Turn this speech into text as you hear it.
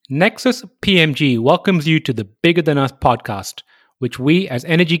Nexus PMG welcomes you to the Bigger Than Us podcast, which we as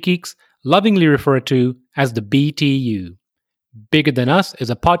energy geeks lovingly refer to as the BTU. Bigger Than Us is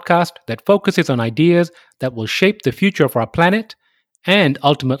a podcast that focuses on ideas that will shape the future of our planet and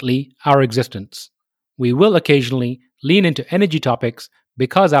ultimately our existence. We will occasionally lean into energy topics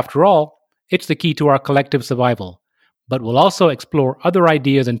because, after all, it's the key to our collective survival. But we'll also explore other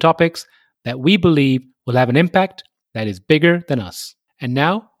ideas and topics that we believe will have an impact that is bigger than us. And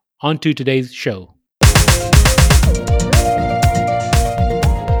now, on to today's show.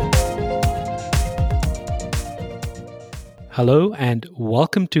 Hello, and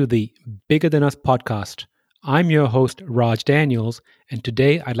welcome to the Bigger Than Us podcast. I'm your host, Raj Daniels, and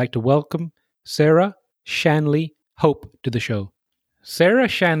today I'd like to welcome Sarah Shanley Hope to the show. Sarah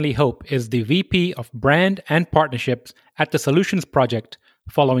Shanley Hope is the VP of Brand and Partnerships at the Solutions Project,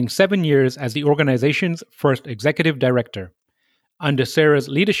 following 7 years as the organization's first executive director. Under Sarah's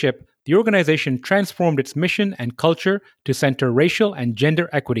leadership, the organization transformed its mission and culture to center racial and gender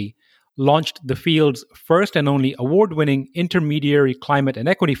equity, launched the field's first and only award-winning Intermediary Climate and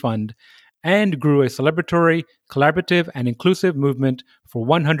Equity Fund, and grew a celebratory, collaborative, and inclusive movement for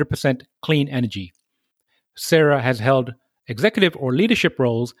 100% clean energy. Sarah has held executive or leadership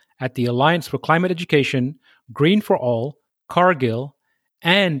roles at the Alliance for Climate Education, Green for All, Cargill,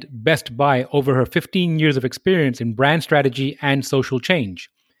 and Best Buy over her 15 years of experience in brand strategy and social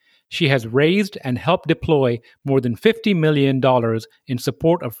change. She has raised and helped deploy more than $50 million in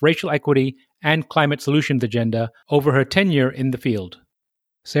support of racial equity and climate solutions agenda over her tenure in the field.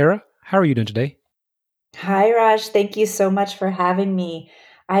 Sarah, how are you doing today? Hi, Raj. Thank you so much for having me.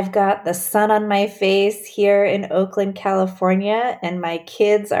 I've got the sun on my face here in Oakland, California, and my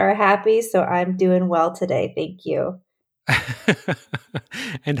kids are happy, so I'm doing well today. Thank you.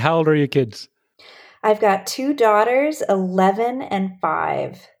 And how old are your kids? I've got 2 daughters, 11 and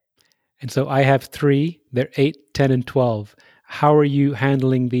 5. And so I have 3. They're 8, 10, and 12. How are you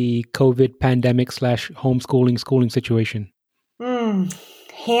handling the COVID pandemic / homeschooling schooling situation?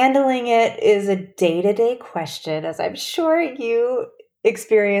 Handling it is a day-to-day question, as I'm sure you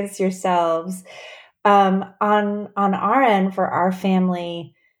experience yourselves. On our end, for our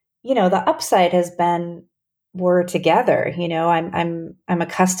family, the upside has been we're together. I'm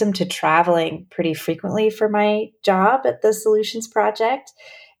accustomed to traveling pretty frequently for my job at the Solutions Project,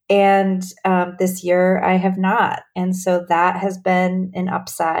 and this year I have not, and so that has been an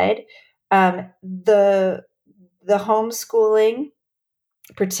upside. The homeschooling,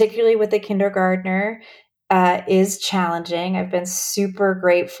 particularly with the kindergartner, is challenging. I've been super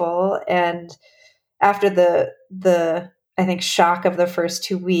grateful, and after the I think shock of the first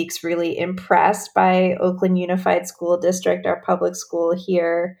 2 weeks, really impressed by Oakland Unified School District, our public school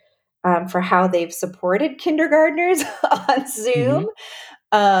here, for how they've supported kindergartners on Zoom.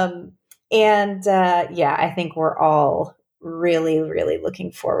 I think we're all really, really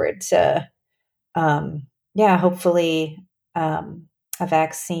looking forward to, hopefully a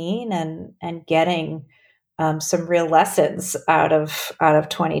vaccine and getting some real lessons out of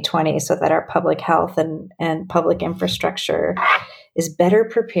 2020 so that our public health and public infrastructure is better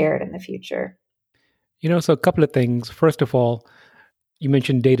prepared in the future. So a couple of things. First of all, you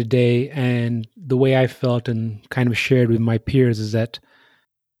mentioned day to day, and the way I felt and kind of shared with my peers is that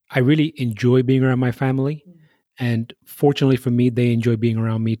I really enjoy being around my family. And fortunately for me, they enjoy being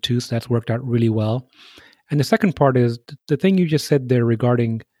around me too. So that's worked out really well. And the second part is the thing you just said there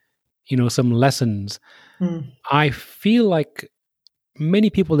regarding, some lessons. I feel like many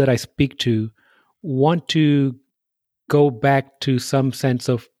people that I speak to want to go back to some sense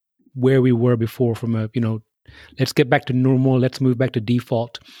of where we were before from let's get back to normal, let's move back to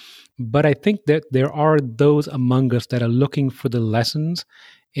default. But I think that there are those among us that are looking for the lessons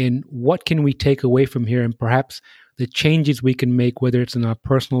in what can we take away from here, and perhaps the changes we can make, whether it's in our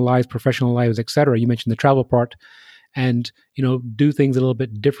personal lives, professional lives, etc. You mentioned the travel part, and do things a little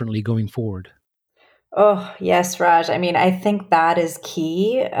bit differently going forward. Oh, yes, Raj. I mean, I think that is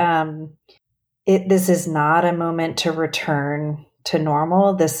key. This is not a moment to return to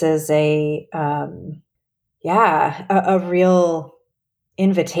normal. This is a real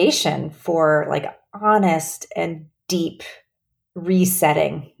invitation for like honest and deep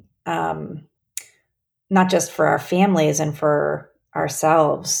resetting, not just for our families and for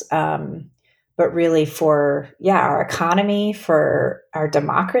ourselves, but really for our economy, for our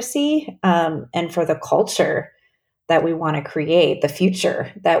democracy, and for the culture that we want to create, the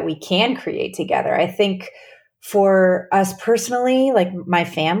future that we can create together. I think for us personally, like my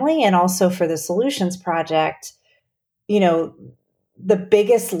family, and also for the Solutions Project, the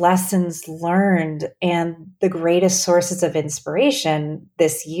biggest lessons learned and the greatest sources of inspiration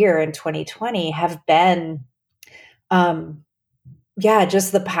this year in 2020 have been,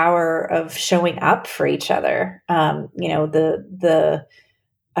 just the power of showing up for each other. The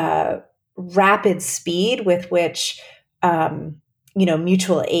rapid speed with which,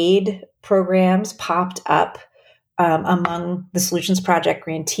 mutual aid programs popped up among the Solutions Project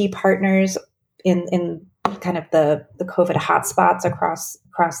grantee partners in kind of the COVID hotspots across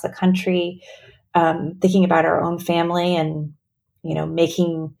the country, thinking about our own family and,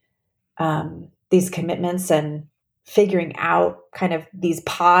 making these commitments and figuring out kind of these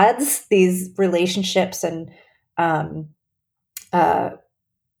pods, these relationships and, kind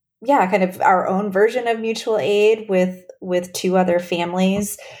of our own version of mutual aid with two other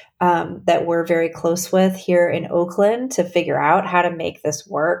families that we're very close with here in Oakland to figure out how to make this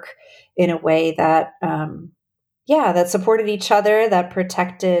work in a way that, that supported each other, that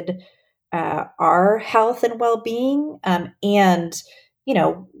protected our health and well-being, and,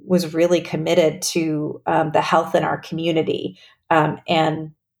 was really committed to the health in our community,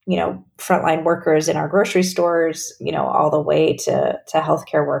 and, frontline workers in our grocery stores, all the way to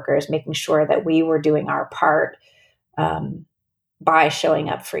healthcare workers, making sure that we were doing our part by showing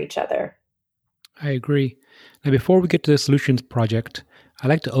up for each other. I agree. Now, before we get to the Solutions Project, I'd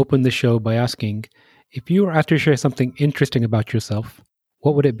like to open the show by asking, if you were asked to share something interesting about yourself,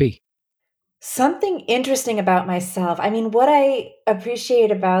 what would it be? Something interesting about myself. I mean, what I appreciate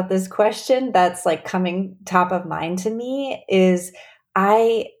about this question that's like coming top of mind to me is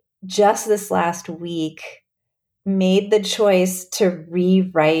I just this last week made the choice to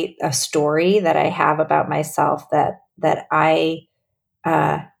rewrite a story that I have about myself that I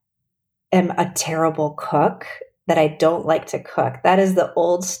am a terrible cook, that I don't like to cook. That is the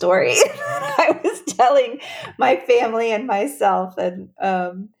old story that I was telling my family and myself.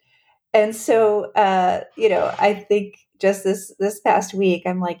 And so, I think just this past week,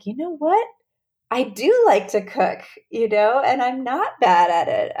 I'm like, you know what? I do like to cook, and I'm not bad at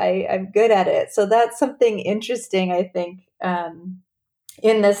it. I'm good at it. So that's something interesting, I think,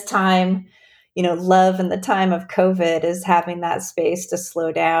 in this time, love in the time of COVID is having that space to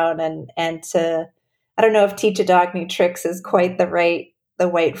slow down and to, I don't know if teach a dog new tricks is quite the right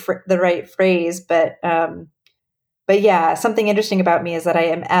phrase, but yeah, something interesting about me is that I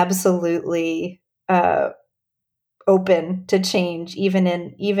am absolutely open to change, even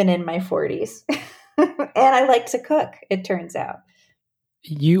in my 40s. And I like to cook, it turns out.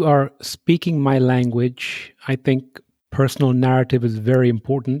 You are speaking my language. I think personal narrative is very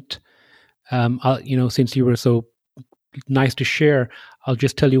important. Since you were so nice to share, I'll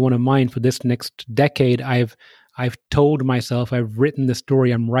just tell you one of mine. For this next decade, I've told myself, I've written the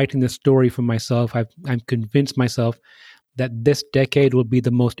story, I'm writing the story for myself. I'm convinced myself that this decade will be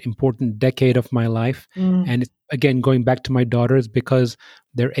the most important decade of my life. And it's, again, going back to my daughters, because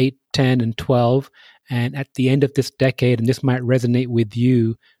they're 8, 10, and 12. And at the end of this decade, and this might resonate with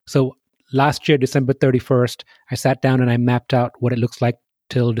you. So last year, December 31st, I sat down and I mapped out what it looks like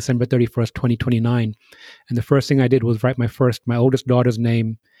till December 31st, 2029. And the first thing I did was write my oldest daughter's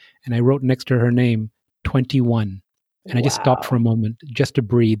name. And I wrote next to her name, 21. And I just stopped for a moment just to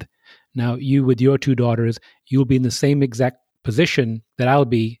breathe. Now, you with your 2 daughters, you'll be in the same exact position that I'll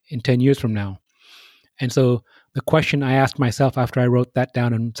be in 10 years from now. And so the question I asked myself after I wrote that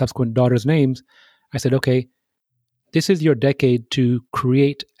down and subsequent daughters' names, I said, okay, this is your decade to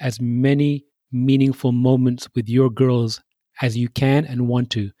create as many meaningful moments with your girls as you can and want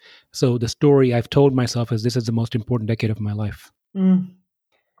to. So the story I've told myself is this is the most important decade of my life.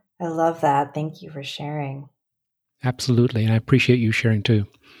 I love that. Thank you for sharing. Absolutely. And I appreciate you sharing too.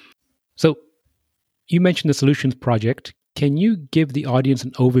 So you mentioned the Solutions Project. Can you give the audience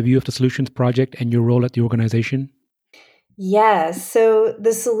an overview of the Solutions Project and your role at the organization? Yes. So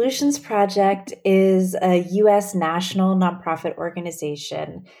the Solutions Project is a U.S. national nonprofit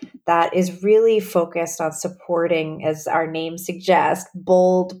organization that is really focused on supporting, as our name suggests,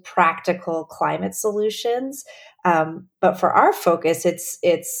 bold, practical climate solutions. But for our focus,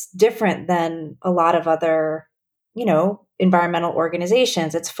 it's different than a lot of other, environmental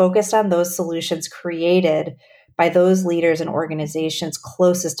organizations. It's focused on those solutions created by those leaders and organizations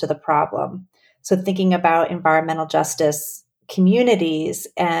closest to the problem. So thinking about environmental justice communities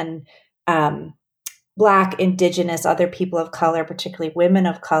and Black, Indigenous, other people of color, particularly women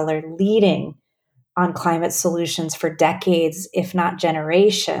of color, leading on climate solutions for decades, if not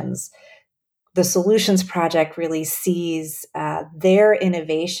generations. The Solutions Project really sees their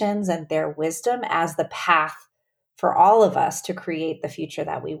innovations and their wisdom as the path for all of us to create the future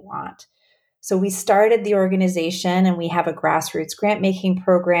that we want. So we started the organization and we have a grassroots grant making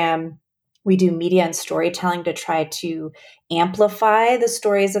program. We do media and storytelling to try to amplify the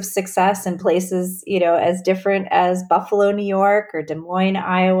stories of success in places, as different as Buffalo, New York, or Des Moines,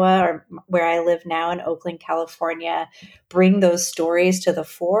 Iowa, or where I live now in Oakland, California, bring those stories to the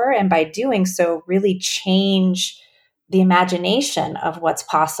fore. And by doing so, really change the imagination of what's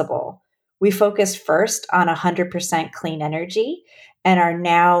possible. We focused first on 100% clean energy and are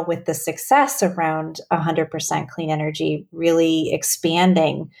now, with the success around 100% clean energy, really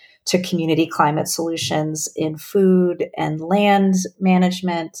expanding to community climate solutions in food and land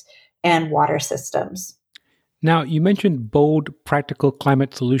management and water systems. Now, you mentioned bold, practical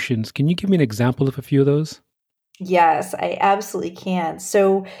climate solutions. Can you give me an example of a few of those? Yes, I absolutely can.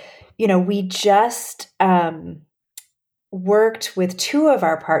 So, we just worked with two of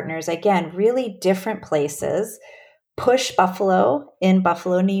our partners, again, really different places, Push Buffalo in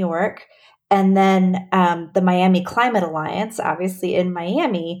Buffalo, New York, and then the Miami Climate Alliance, obviously in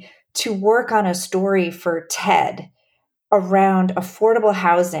Miami, to work on a story for TED around affordable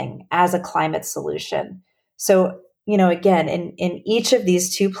housing as a climate solution. So, again, in each of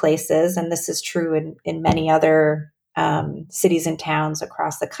these two places, and this is true in many other cities and towns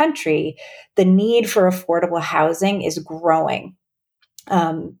across the country, the need for affordable housing is growing.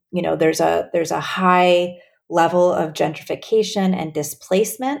 There's a high level of gentrification and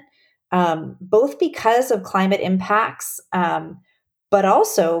displacement, both because of climate impacts, but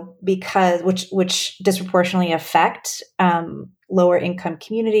also because which disproportionately affect lower income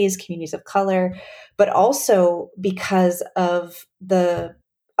communities of color, but also because of the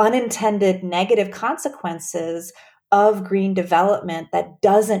unintended negative consequences of green development that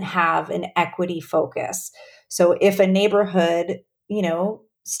doesn't have an equity focus. So if a neighborhood,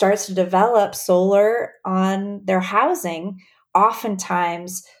 starts to develop solar on their housing,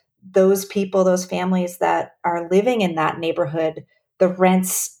 oftentimes those people, those families that are living in that neighborhood, the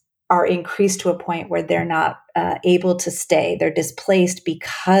rents are increased to a point where they're not able to stay. They're displaced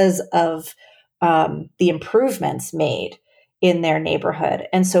because of the improvements made in their neighborhood.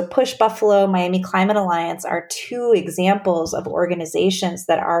 And so Push Buffalo, Miami Climate Alliance are two examples of organizations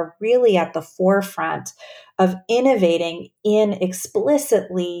that are really at the forefront of innovating in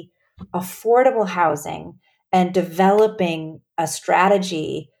explicitly affordable housing and developing a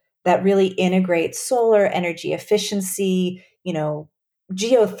strategy that really integrates solar energy efficiency,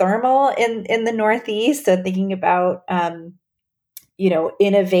 geothermal in the Northeast. So thinking about,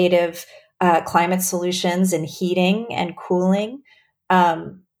 innovative climate solutions in heating and cooling,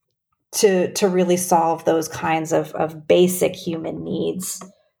 to really solve those kinds of basic human needs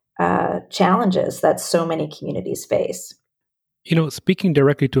challenges that so many communities face. Speaking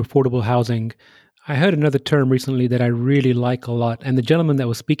directly to affordable housing, I heard another term recently that I really like a lot. And the gentleman that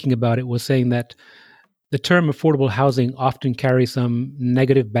was speaking about it was saying that the term affordable housing often carries some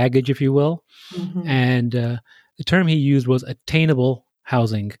negative baggage, if you will. Mm-hmm. And the term he used was attainable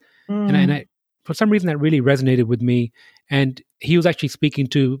housing. And I, for some reason, that really resonated with me. And he was actually speaking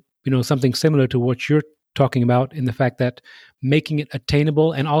to, something similar to what you're talking about, in the fact that making it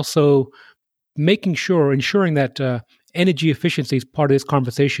attainable and also ensuring that energy efficiency is part of this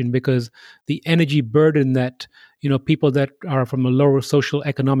conversation, because the energy burden that people that are from a lower social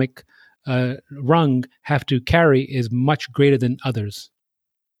economic rung have to carry is much greater than others.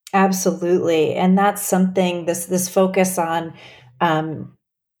 Absolutely, and that's something, this focus on on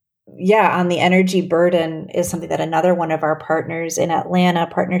the energy burden is something that another one of our partners in Atlanta,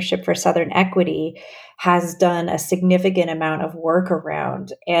 Partnership for Southern Equity, has done a significant amount of work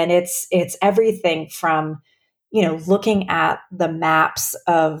around. And it's everything from, looking at the maps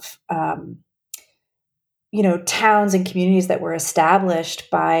of, towns and communities that were established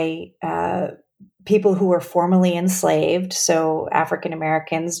by people who were formerly enslaved, so African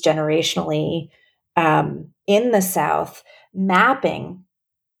Americans generationally, in the South, mapping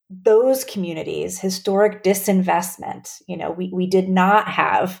those communities, historic disinvestment. We did not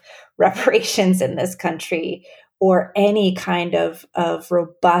have reparations in this country or any kind of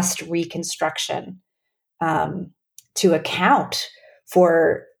robust reconstruction to account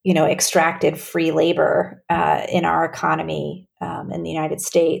for extracted free labor in our economy in the United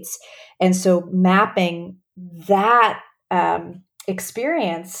States. And so mapping that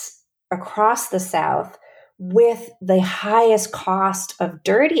experience across the South with the highest cost of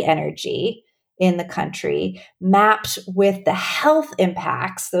dirty energy in the country, mapped with the health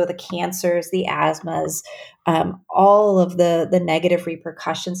impacts, so the cancers, the asthmas, all of the negative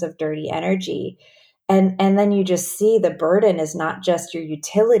repercussions of dirty energy. And then you just see the burden is not just your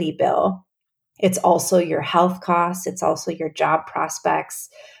utility bill, it's also your health costs, it's also your job prospects.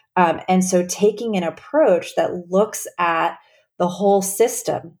 And so taking an approach that looks at the whole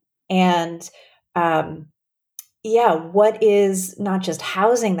system and, what is not just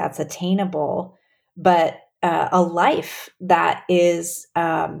housing that's attainable, but a life that is,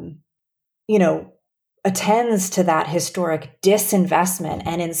 attends to that historic disinvestment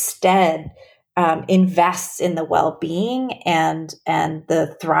and instead invests in the well-being and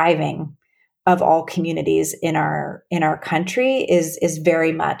the thriving of all communities in our country is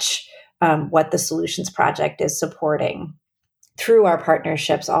very much what the Solutions Project is supporting through our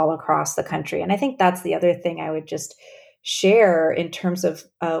partnerships all across the country. And I think that's the other thing I would just share in terms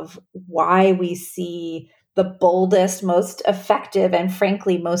of why we see the boldest, most effective, and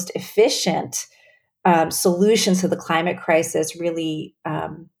frankly most efficient solutions to the climate crisis really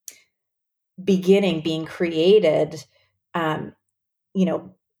being created, um,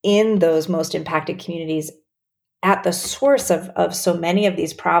 in those most impacted communities at the source of so many of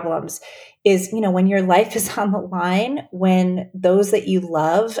these problems is, when your life is on the line, when those that you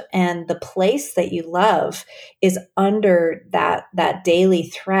love and the place that you love is under that daily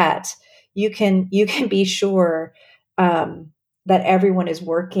threat, you can be sure that everyone is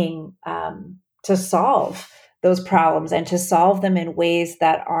working to solve those problems and to solve them in ways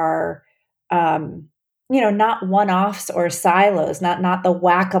that are not one-offs or silos, not the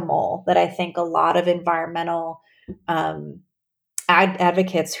whack-a-mole that I think a lot of environmental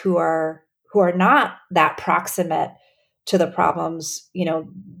advocates who are not that proximate to the problems,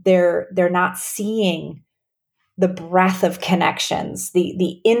 they're not seeing the breadth of connections,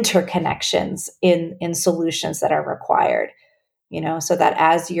 the interconnections in solutions that are required. So that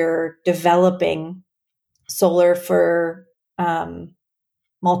as you're developing solar for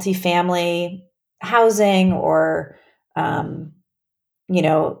multifamily housing or in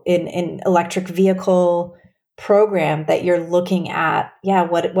electric vehicle program, that you're looking at,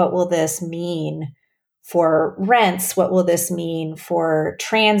 what will this mean for rents? What will this mean for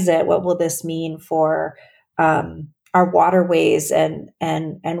transit? What will this mean for our waterways and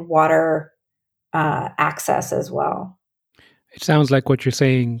water access as well? It sounds like what you're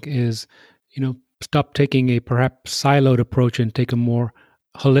saying is, stop taking a perhaps siloed approach and take a more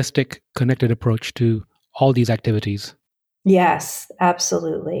holistic, connected approach to all these activities. Yes,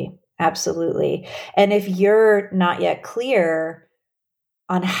 absolutely. Absolutely. And if you're not yet clear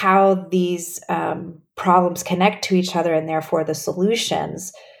on how these problems connect to each other and therefore the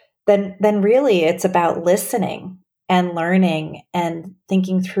solutions, then really it's about listening and learning and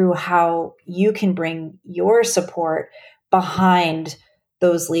thinking through how you can bring your support behind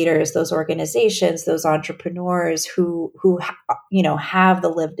those leaders, those organizations, those entrepreneurs who have the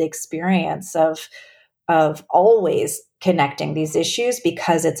lived experience of always connecting these issues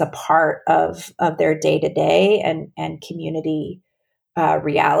because it's a part of their day-to-day and community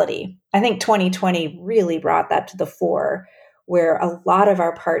reality. I think 2020 really brought that to the fore, where a lot of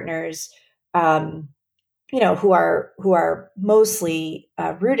our partners, who are mostly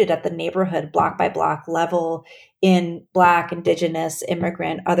rooted at the neighborhood block by block level in Black, Indigenous,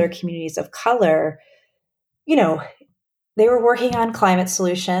 immigrant, other communities of color, they were working on climate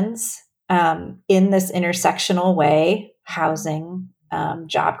solutions in this intersectional way: housing,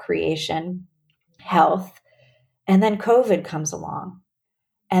 job creation, health. And then COVID comes along,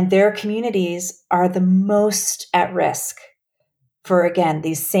 and their communities are the most at risk for, again,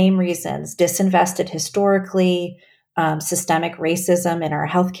 these same reasons: disinvested historically, systemic racism in our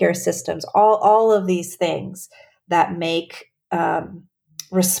healthcare systems, all of these things that make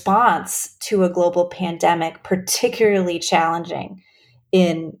response to a global pandemic particularly challenging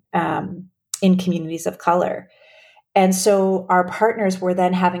in communities of color. And so our partners were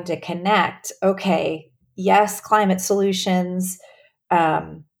then having to connect. Okay, yes, climate solutions,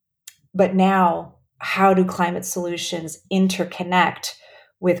 but now how do climate solutions interconnect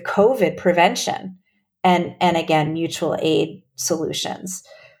with COVID prevention and again, mutual aid solutions?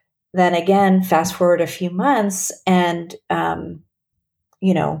 Then again, fast forward a few months and,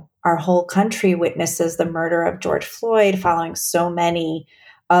 our whole country witnesses the murder of George Floyd, following so many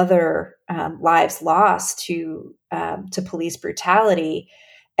other lives lost to police brutality.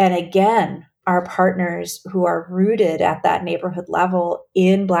 And again, our partners who are rooted at that neighborhood level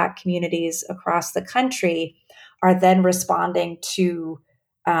in Black communities across the country are then responding to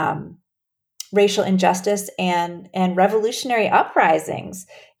racial injustice and revolutionary uprisings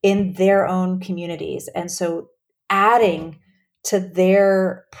in their own communities. And so adding to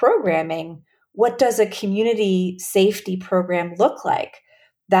their programming, what does a community safety program look like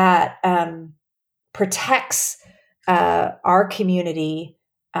that protects our community,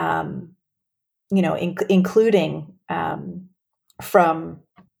 including from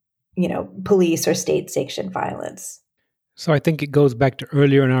police or state-sanctioned violence. So I think it goes back to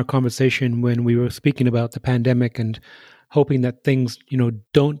earlier in our conversation when we were speaking about the pandemic and hoping that things,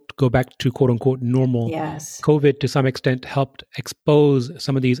 don't go back to quote unquote normal. Yes. COVID to some extent helped expose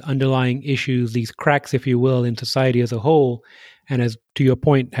some of these underlying issues, these cracks, if you will, in society as a whole. And as to your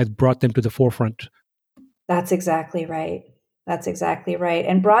point, has brought them to the forefront. That's exactly right. That's exactly right.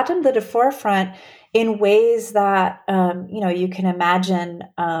 And brought them to the forefront in ways that, you can imagine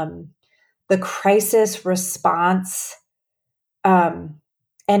the crisis response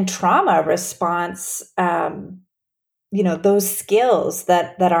and trauma response, those skills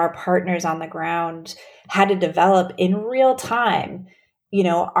that our partners on the ground had to develop in real time,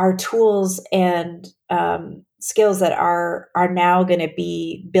 are tools and skills that are now going to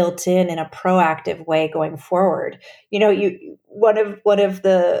be built in a proactive way going forward. One of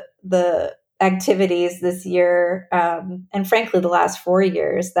the activities this year, and frankly the last 4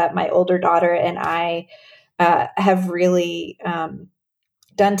 years, that my older daughter and I have really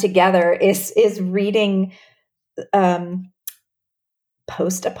done together is reading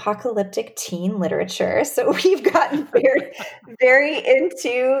post-apocalyptic teen literature. So we've gotten very, very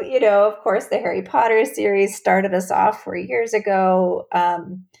into, of course, the Harry Potter series started us off 4 years ago.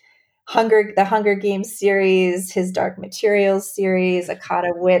 The Hunger Games series, his Dark Materials series,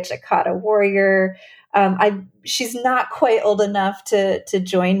 Akata Witch, Akata Warrior. She's not quite old enough to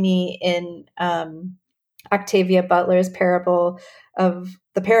join me in Octavia Butler's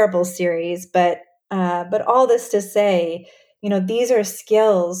the Parable series, but all this to say, these are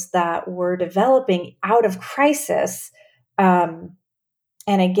skills that we're developing out of crisis. And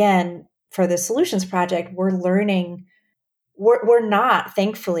again, for the Solutions Project, we're learning. We're not,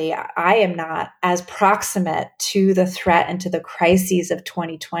 thankfully, I am not as proximate to the threat and to the crises of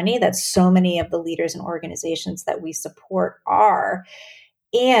 2020 that so many of the leaders and organizations that we support are.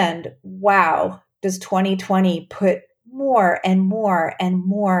 And wow, does 2020 put more and more and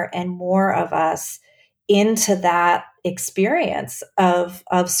more and more of us into that experience of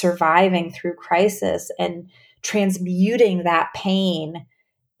surviving through crisis and transmuting that pain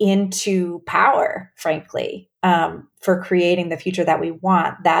into power, frankly, for creating the future that we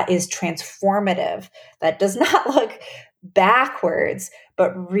want, that is transformative, that does not look backwards,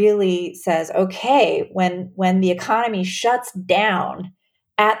 but really says, okay, when the economy shuts down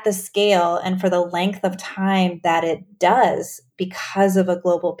at the scale and for the length of time that it does because of a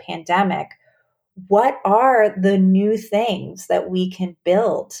global pandemic, what are the new things that we can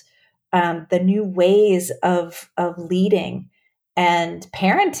build, the new ways of leading and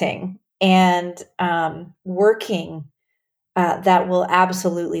parenting and working that will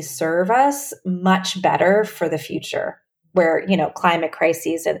absolutely serve us much better for the future, where climate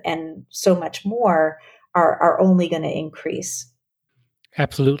crises and so much more are only going to increase.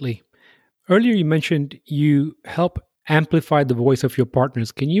 Absolutely. Earlier you mentioned you help amplify the voice of your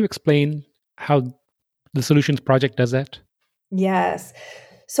partners. Can you explain how the Solutions Project does that? Yes.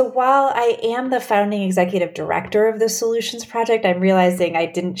 So while I am the founding executive director of the Solutions Project, I'm realizing I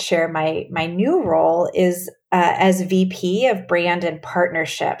didn't share my new role is as VP of Brand and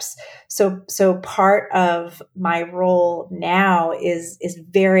Partnerships. So part of my role now is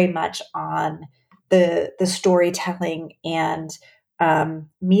very much on the storytelling and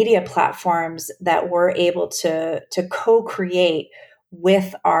media platforms that we're able to co-create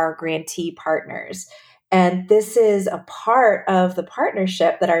with our grantee partners. And this is a part of the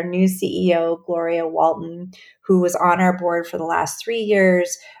partnership that our new CEO, Gloria Walton, who was on our board for the last 3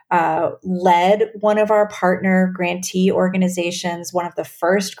 years, led one of our partner grantee organizations, one of the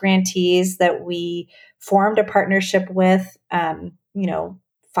first grantees that we formed a partnership with, 5-6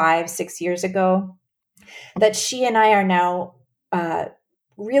 years ago, that she and I are now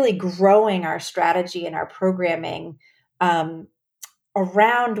really growing our strategy and our programming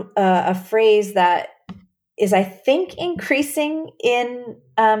around a phrase that is, I think, increasing in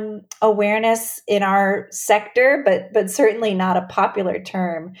awareness in our sector, but certainly not a popular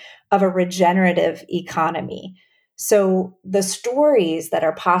term, of a regenerative economy. So the stories that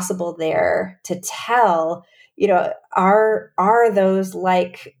are possible there to tell, are those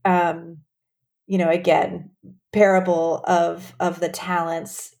like, again, Parable of the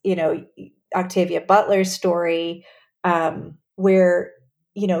Talents, Octavia Butler's story, where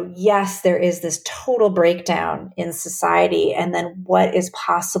yes, there is this total breakdown in society, and then what is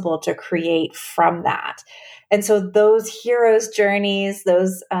possible to create from that. And so those heroes' journeys,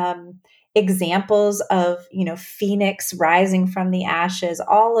 those examples of, Phoenix rising from the ashes,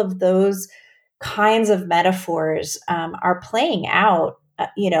 all of those kinds of metaphors are playing out,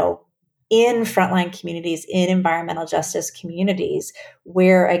 in frontline communities, in environmental justice communities,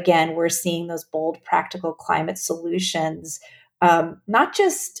 where again, we're seeing those bold, practical climate solutions, not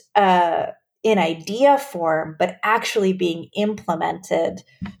just in idea form, but actually being implemented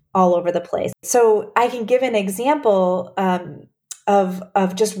all over the place. So I can give an example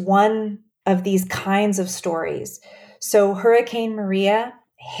of just one of these kinds of stories. So Hurricane Maria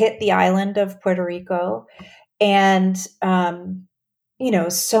hit the island of Puerto Rico, and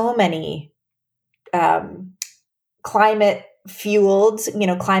so many climate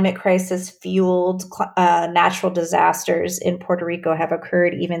crisis fueled natural disasters in Puerto Rico have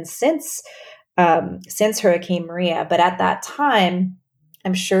occurred even since Hurricane Maria. But at that time,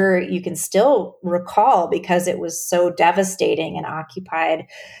 I'm sure you can still recall, because it was so devastating and occupied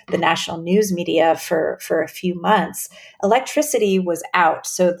the national news media for a few months, electricity was out.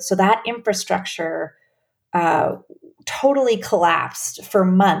 So that infrastructure totally collapsed for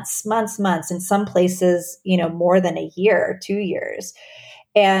months, in some places, more than a year, 2 years.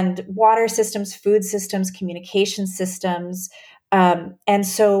 And water systems, food systems, communication systems. And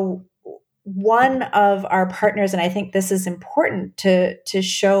so one of our partners, and I think this is important to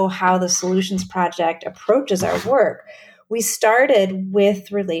show how the Solutions Project approaches our work, we started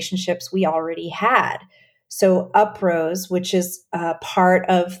with relationships we already had. So Uprose, which is part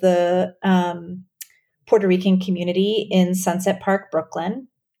of the Puerto Rican community in Sunset Park, Brooklyn,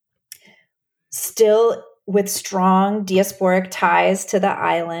 still with strong diasporic ties to the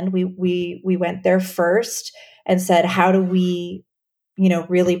island. We went there first and said, how do we,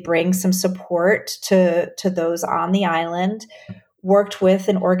 really bring some support to those on the island? Worked with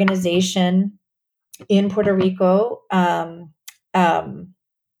an organization in Puerto Rico, and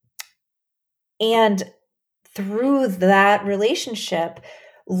through that relationship,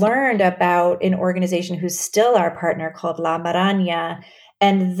 learned about an organization who's still our partner called La Maraña.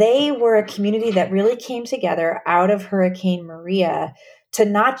 And they were a community that really came together out of Hurricane Maria to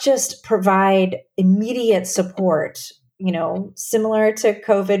not just provide immediate support, similar to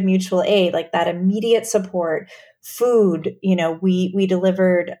COVID mutual aid, like that immediate support, food. We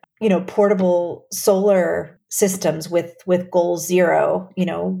delivered, portable solar systems with Goal Zero,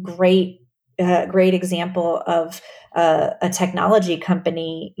 great example of a technology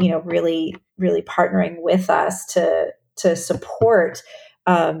company, really, really partnering with us to support,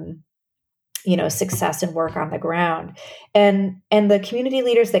 success and work on the ground. And the community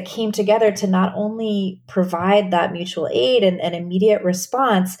leaders that came together to not only provide that mutual aid and an immediate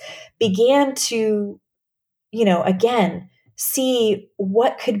response began to, again, see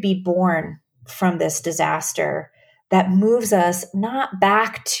what could be born from this disaster that moves us not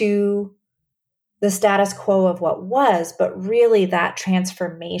back to the status quo of what was, but really that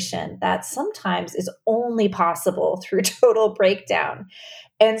transformation that sometimes is only possible through total breakdown.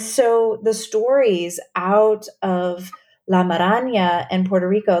 And so the stories out of La Maraña and Puerto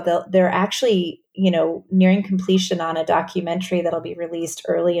Rico, they're actually, nearing completion on a documentary that'll be released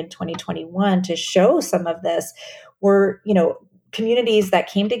early in 2021 to show some of this, were, communities that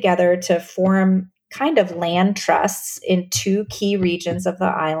came together to form kind of land trusts in 2 key regions of the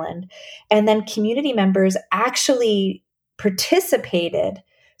island. And then community members actually participated.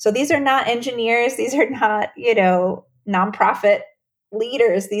 So these are not engineers. These are not, nonprofit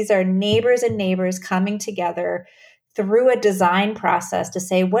leaders. These are neighbors and neighbors coming together through a design process to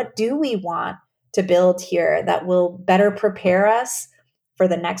say, what do we want to build here that will better prepare us for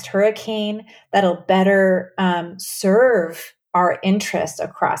the next hurricane, that'll better serve our interests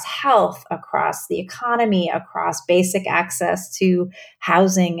across health, across the economy, across basic access to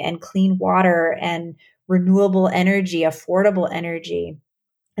housing and clean water and renewable energy, affordable energy.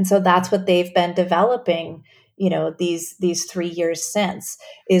 And so that's what they've been developing, these 3 years since,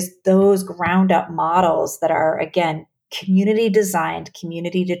 is those ground up models that are, again, community designed,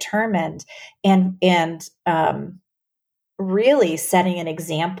 community determined, and really setting an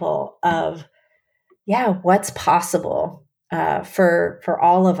example of, what's possible for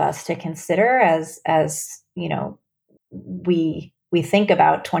all of us to consider as we think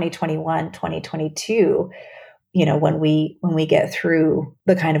about 2021, 2022, when we get through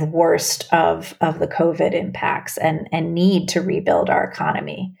the kind of worst of the COVID impacts and need to rebuild our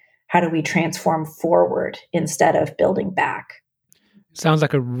economy. How do we transform forward instead of building back? Sounds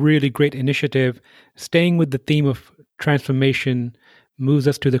like a really great initiative. Staying with the theme of transformation moves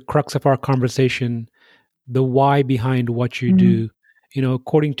us to the crux of our conversation, the why behind what you do.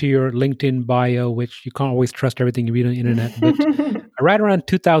 According to your LinkedIn bio, which you can't always trust everything you read on the internet, but right around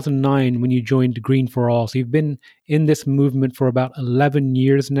 2009 when you joined Green for All. So you've been in this movement for about 11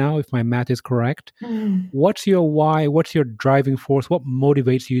 years now, if my math is correct. What's your why? What's your driving force? What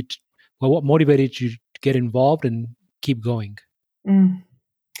motivates you Well, what motivated you to get involved and keep going? Mm.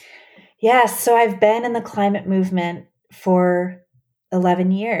 Yes. So I've been in the climate movement for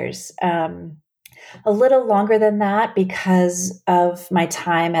 11 years. A little longer than that because of my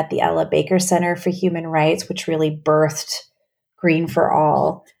time at the Ella Baker Center for Human Rights, which really birthed Green for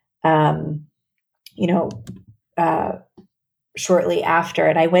All, you know, uh, shortly after.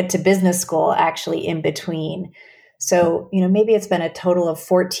 And I went to business school actually in between. So, maybe it's been a total of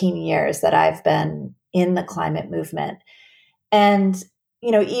 14 years that I've been in the climate movement. And,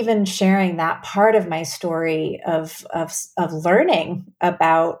 even sharing that part of my story of learning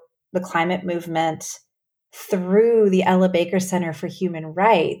about the climate movement through the Ella Baker Center for Human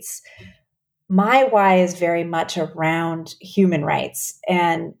Rights, my why is very much around human rights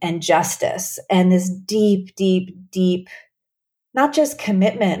and justice and this deep, deep, deep, not just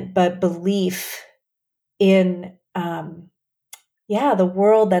commitment, but belief in, the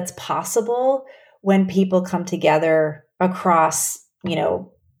world that's possible when people come together across,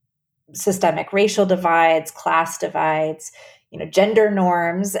 systemic racial divides, class divides, gender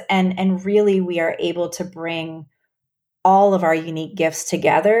norms, and really we are able to bring all of our unique gifts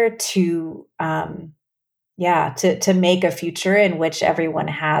together to make a future in which everyone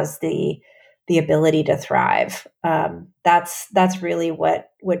has the ability to thrive. That's really what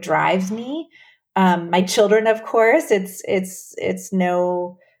drives me. My children, of course, it's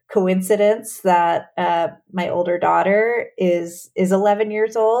no coincidence that my older daughter is 11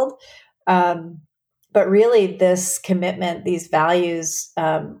 years old. But really, this commitment, these values,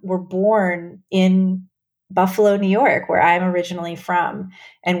 were born in Buffalo, New York, where I'm originally from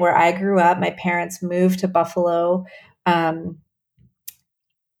and where I grew up. My parents moved to Buffalo, prior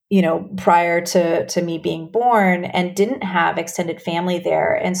to me being born, and didn't have extended family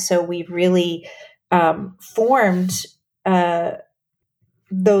there. And so we really formed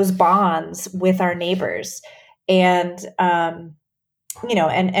those bonds with our neighbors. And, and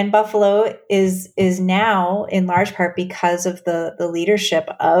Buffalo is now in large part because of the leadership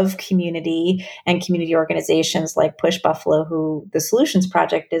of community and community organizations like Push Buffalo, who the Solutions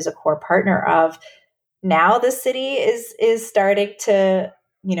Project is a core partner of. Now the city is starting to,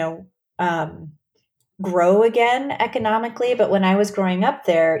 grow again economically. But when I was growing up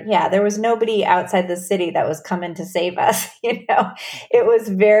there, there was nobody outside the city that was coming to save us. It was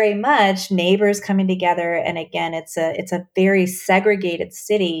very much neighbors coming together. And again, it's a very segregated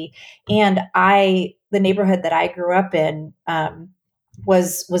city. And the neighborhood that I grew up in,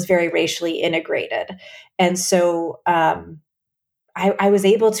 was very racially integrated. And so, I was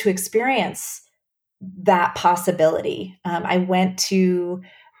able to experience that possibility. I went to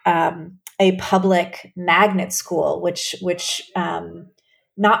a public magnet school, which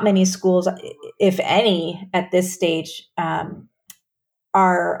not many schools, if any, at this stage,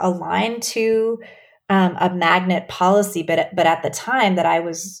 are aligned to a magnet policy. But at the time that I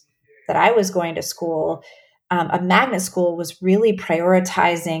was going to school, a magnet school was really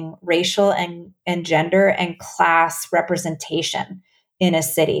prioritizing racial and gender and class representation in a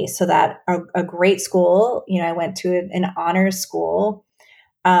city. So that a great school, I went to an honors school,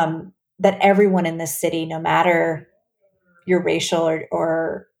 that everyone in this city, no matter your racial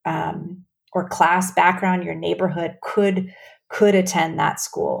or class background, your neighborhood, could attend that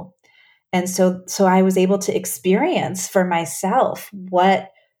school. And so I was able to experience for myself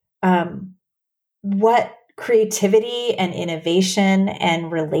what creativity and innovation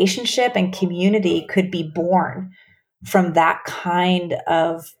and relationship and community could be born from that kind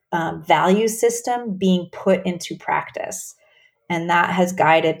of value system being put into practice. And that has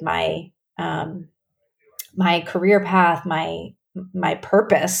guided my my career path, my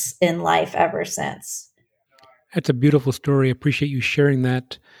purpose in life ever since. That's a beautiful story. I appreciate you sharing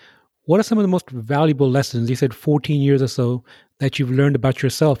that. What are some of the most valuable lessons, you said 14 years or so, that you've learned about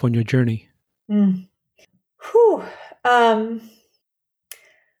yourself on your journey? Whew.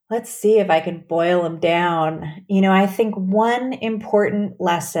 Let's see if I can boil them down. I think one important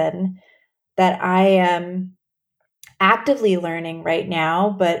lesson that I am actively learning right now,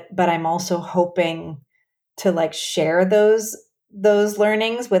 but I'm also hoping to share those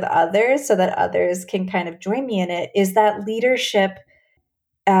learnings with others so that others can kind of join me in it, is that leadership,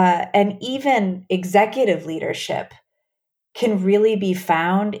 and even executive leadership, can really be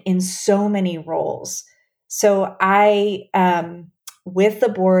found in so many roles. So I, with the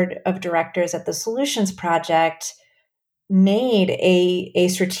board of directors at the Solutions Project, made a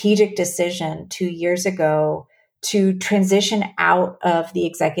strategic decision 2 years ago to transition out of the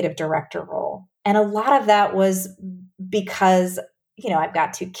executive director role. And a lot of that was because, I've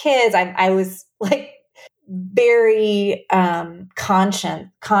got 2 kids. I was very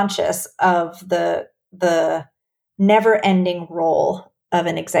conscious of the never ending role of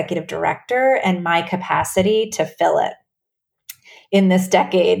an executive director and my capacity to fill it in this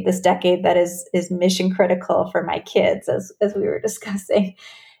decade that is mission critical for my kids, as we were discussing,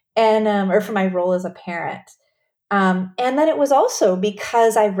 and or for my role as a parent. And then it was also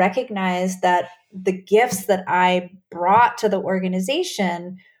because I recognized that the gifts that I brought to the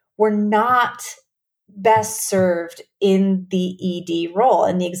organization were not best served in the ED role,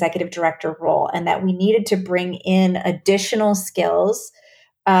 in the executive director role, and that we needed to bring in additional skills,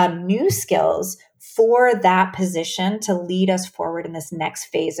 new skills for that position to lead us forward in this next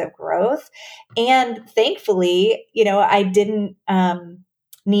phase of growth. And thankfully, I didn't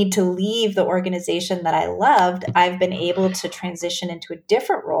need to leave the organization that I loved. I've been able to transition into a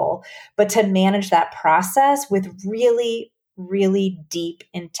different role, but to manage that process with really, really deep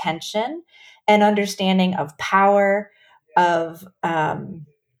intention and understanding of power, of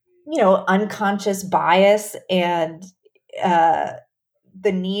unconscious bias, and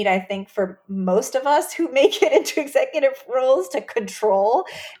the need, I think, for most of us who make it into executive roles to control.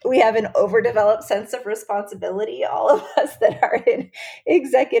 We have an overdeveloped sense of responsibility, all of us that are in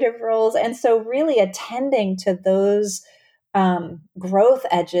executive roles. And so really attending to those growth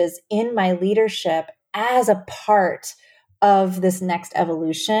edges in my leadership as a part of this next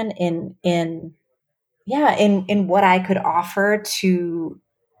evolution in what I could offer to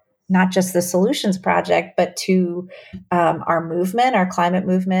not just the Solutions Project, but to our movement, our climate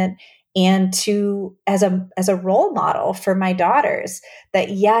movement, and to as a role model for my daughters.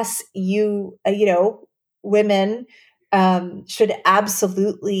 That yes, women should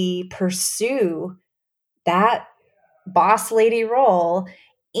absolutely pursue that boss lady role,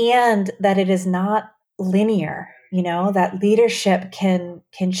 and that it is not linear. That leadership can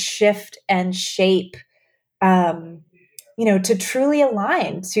shift and shape. To truly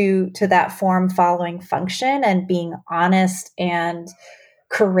align to that form following function, and being honest and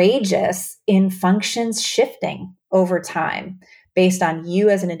courageous in functions shifting over time based on you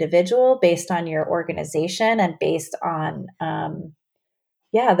as an individual, based on your organization, and based on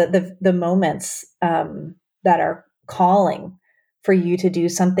the moments that are calling for you to do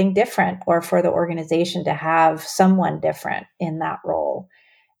something different, or for the organization to have someone different in that role.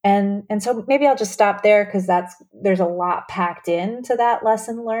 And so maybe I'll just stop there, because there's a lot packed into that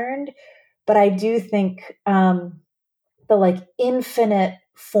lesson learned. But I do think the infinite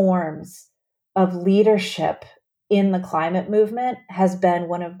forms of leadership in the climate movement has been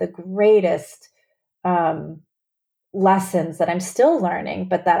one of the greatest lessons that I'm still learning,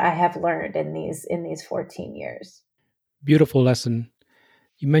 but that I have learned in these 14 years. Beautiful lesson.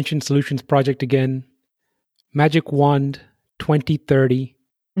 You mentioned Solutions Project again. Magic Wand 2030.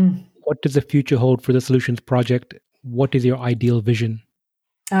 What does the future hold for the Solutions Project? What is your ideal vision?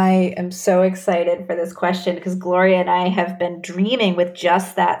 I am so excited for this question, because Gloria and I have been dreaming with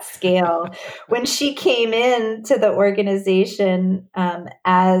just that scale. When she came in to the organization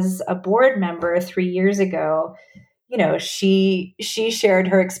as a board member 3 years ago, she shared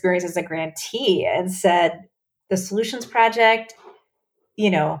her experience as a grantee and said, the Solutions Project,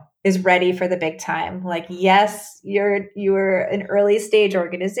 is ready for the big time. Like, yes, you're an early stage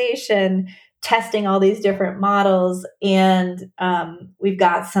organization testing all these different models, and we've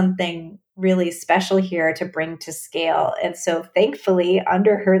got something really special here to bring to scale. And so thankfully,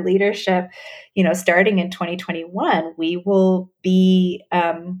 under her leadership, starting in 2021, we will be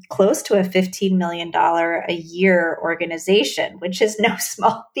close to a $15 million a year organization, which is no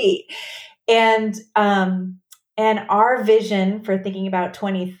small feat. And our vision for thinking about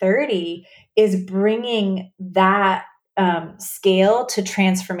 2030 is bringing that scale to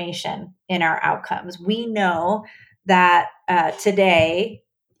transformation in our outcomes. We know that today,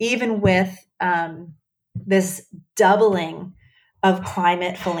 even with this doubling of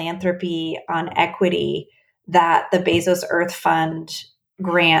climate philanthropy on equity that the Bezos Earth Fund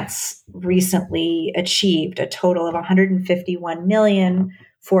grants recently achieved, a total of $151 million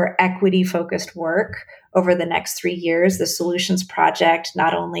for equity-focused work over the next 3 years. The Solutions Project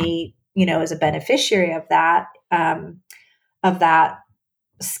not only, is a beneficiary of that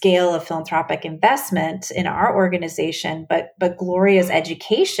scale of philanthropic investment in our organization, but Gloria's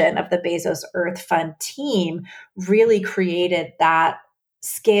education of the Bezos Earth Fund team really created that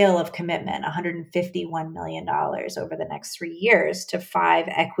scale of commitment, $151 million over the next 3 years to 5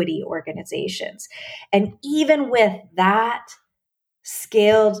 equity organizations. And even with that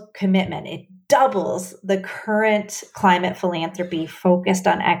scaled commitment, it doubles the current climate philanthropy focused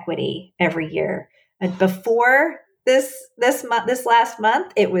on equity every year. And before this last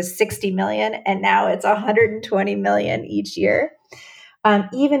month, it was 60 million, and now it's 120 million each year.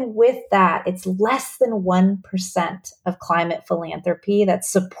 Even with that, it's less than 1% of climate philanthropy that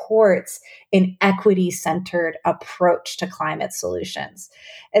supports an equity-centered approach to climate solutions.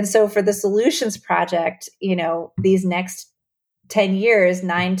 And so for the Solutions Project, these next 10 years,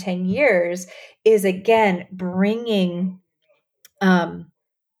 10 years, is again bringing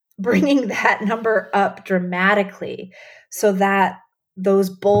that number up dramatically so that those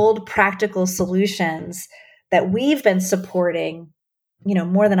bold practical solutions that we've been supporting,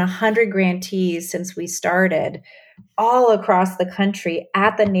 more than 100 grantees since we started all across the country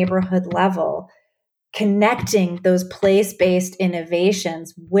at the neighborhood level, connecting those place-based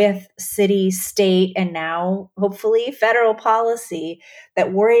innovations with city, state, and now hopefully federal policy,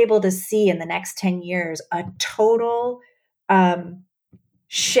 that we're able to see in the next 10 years a total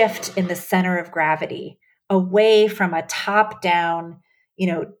shift in the center of gravity away from a top-down,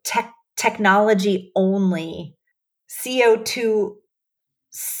 technology only CO2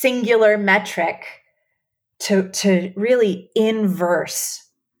 singular metric to really inverse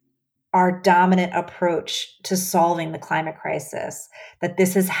our dominant approach to solving the climate crisis, that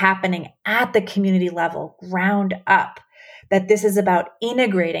this is happening at the community level, ground up, that this is about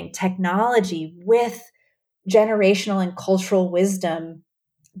integrating technology with generational and cultural wisdom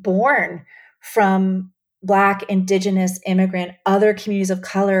born from Black, Indigenous, immigrant, other communities of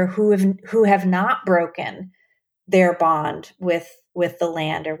color who have not broken their bond with the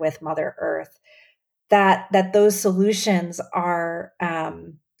land or with Mother Earth. That those solutions are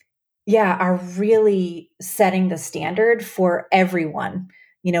really setting the standard for everyone.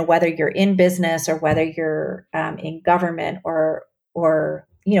 Whether you're in business or whether you're in government or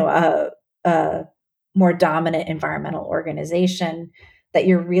a more dominant environmental organization, that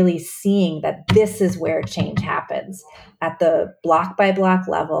you're really seeing that this is where change happens at the block by block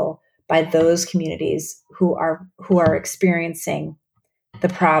level by those communities who are experiencing the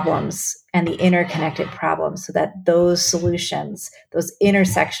problems and the interconnected problems, so that those solutions, those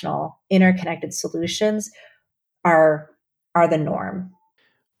intersectional, interconnected solutions are the norm.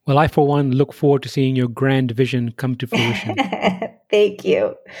 Well, I, for one, look forward to seeing your grand vision come to fruition. Thank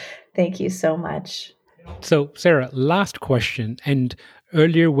you. Thank you so much. So, Sarah, last question. And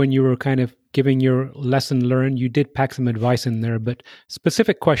earlier when you were kind of giving your lesson learned, you did pack some advice in there. But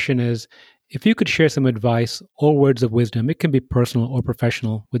specific question is, if you could share some advice or words of wisdom, it can be personal or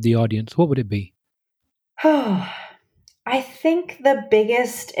professional, with the audience, what would it be? I think the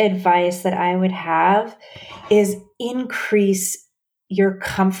biggest advice that I would have is increase your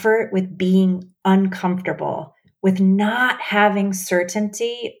comfort with being uncomfortable, with not having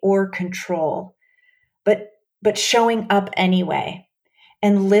certainty or control, but showing up anyway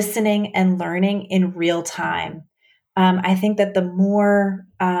and listening and learning in real time. I think that the more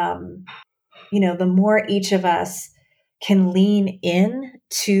each of us can lean in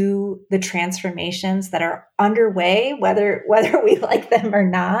to the transformations that are underway, whether we like them or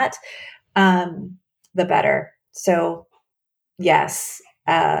not, the better. So yes,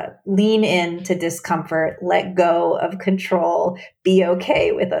 lean into discomfort, let go of control, be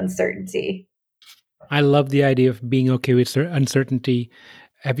okay with uncertainty. I love the idea of being okay with uncertainty.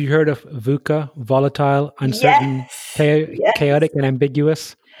 Have you heard of VUCA? Volatile, uncertain, Yes. Chaotic, and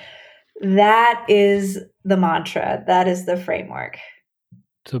ambiguous? That is the mantra. That is the framework.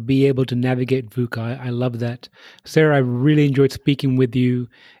 So be able to navigate VUCA. I love that. Sarah, I really enjoyed speaking with you.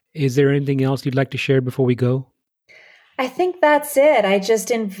 Is there anything else you'd like to share before we go? I think that's it. I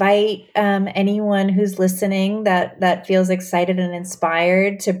just invite anyone who's listening that feels excited and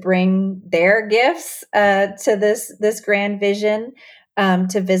inspired to bring their gifts to this grand vision,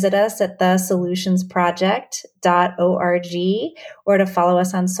 to visit us at thesolutionsproject.org or to follow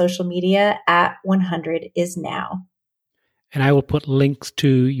us on social media at 100isnow. And I will put links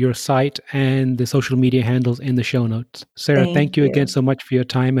to your site and the social media handles in the show notes. Sarah, thank you again so much for your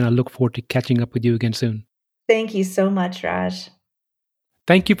time, and I look forward to catching up with you again soon. Thank you so much, Raj.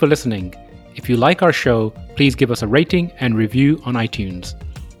 Thank you for listening. If you like our show, please give us a rating and review on iTunes.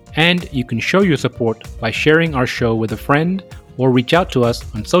 And you can show your support by sharing our show with a friend or reach out to us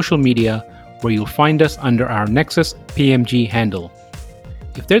on social media, where you'll find us under our Nexus PMG handle.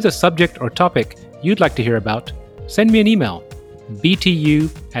 If there's a subject or topic you'd like to hear about, send me an email,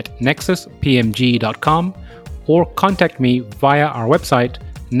 btu@nexuspmg.com, or contact me via our website,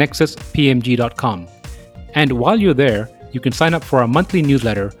 nexuspmg.com. And while you're there, you can sign up for our monthly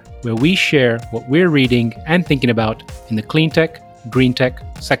newsletter, where we share what we're reading and thinking about in the clean tech, green tech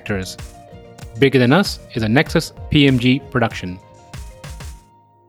sectors. Bigger Than Us is a Nexus PMG production.